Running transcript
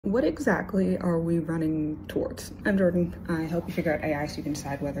What exactly are we running towards? I'm Jordan. I help you figure out AI so you can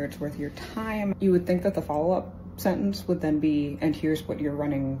decide whether it's worth your time. You would think that the follow-up sentence would then be, and here's what you're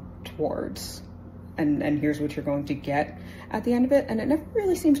running towards. And here's what you're going to get at the end of it. And it never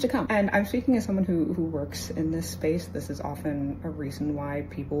really seems to come. And I'm speaking as someone who works in this space. This is often a reason why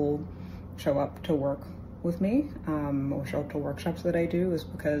people show up to work with me or show up to workshops that I do, is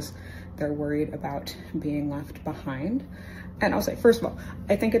because they're worried about being left behind. And I'll say, first of all,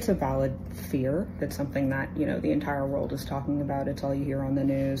 I think it's a valid fear. It's something that, you know, the entire world is talking about. It's all you hear on the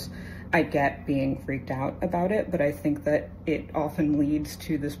news. I get being freaked out about it, but I think that it often leads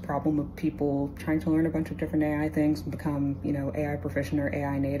to this problem of people trying to learn a bunch of different AI things and become, you know, AI proficient or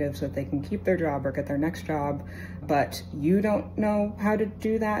AI native so that they can keep their job or get their next job. But you don't know how to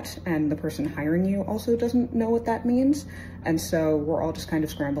do that, and the person hiring you also doesn't know what that means. And so we're all just kind of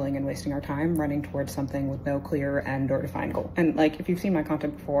scrambling and wasting our time running towards something with no clear end or defined goal. And like, if you've seen my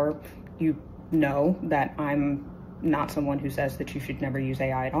content before, you know that I'm not someone who says that you should never use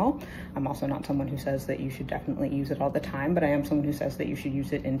AI at all. I'm also not someone who says that you should definitely use it all the time, but I am someone who says that you should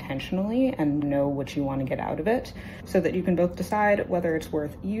use it intentionally and know what you want to get out of it so that you can both decide whether it's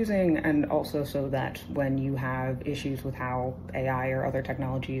worth using, and also so that when you have issues with how AI or other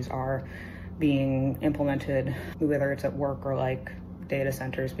technologies are being implemented, whether it's at work or like data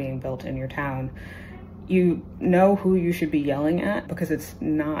centers being built in your town, you know who you should be yelling at, because it's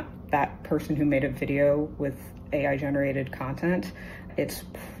not that person who made a video with AI generated content. It's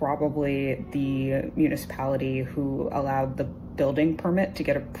probably the municipality who allowed the building permit to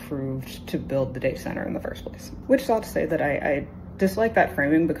get approved to build the data center in the first place. Which is all to say that I dislike that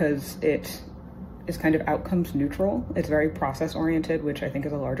framing, because it is kind of outcomes neutral. It's very process oriented, which I think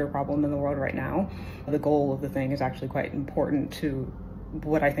is a larger problem in the world right now. The goal of the thing is actually quite important to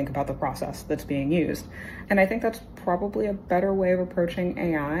what I think about the process that's being used. And I think that's probably a better way of approaching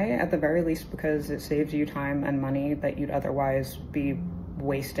AI, at the very least, because it saves you time and money that you'd otherwise be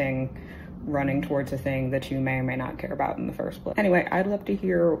wasting running towards a thing that you may or may not care about in the first place. Anyway, I'd love to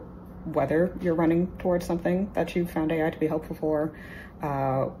hear whether you're running towards something that you found AI to be helpful for,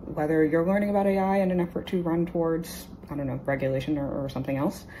 whether you're learning about AI in an effort to run towards, I don't know, regulation or something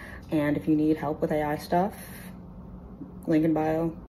else. And if you need help with AI stuff, link in bio.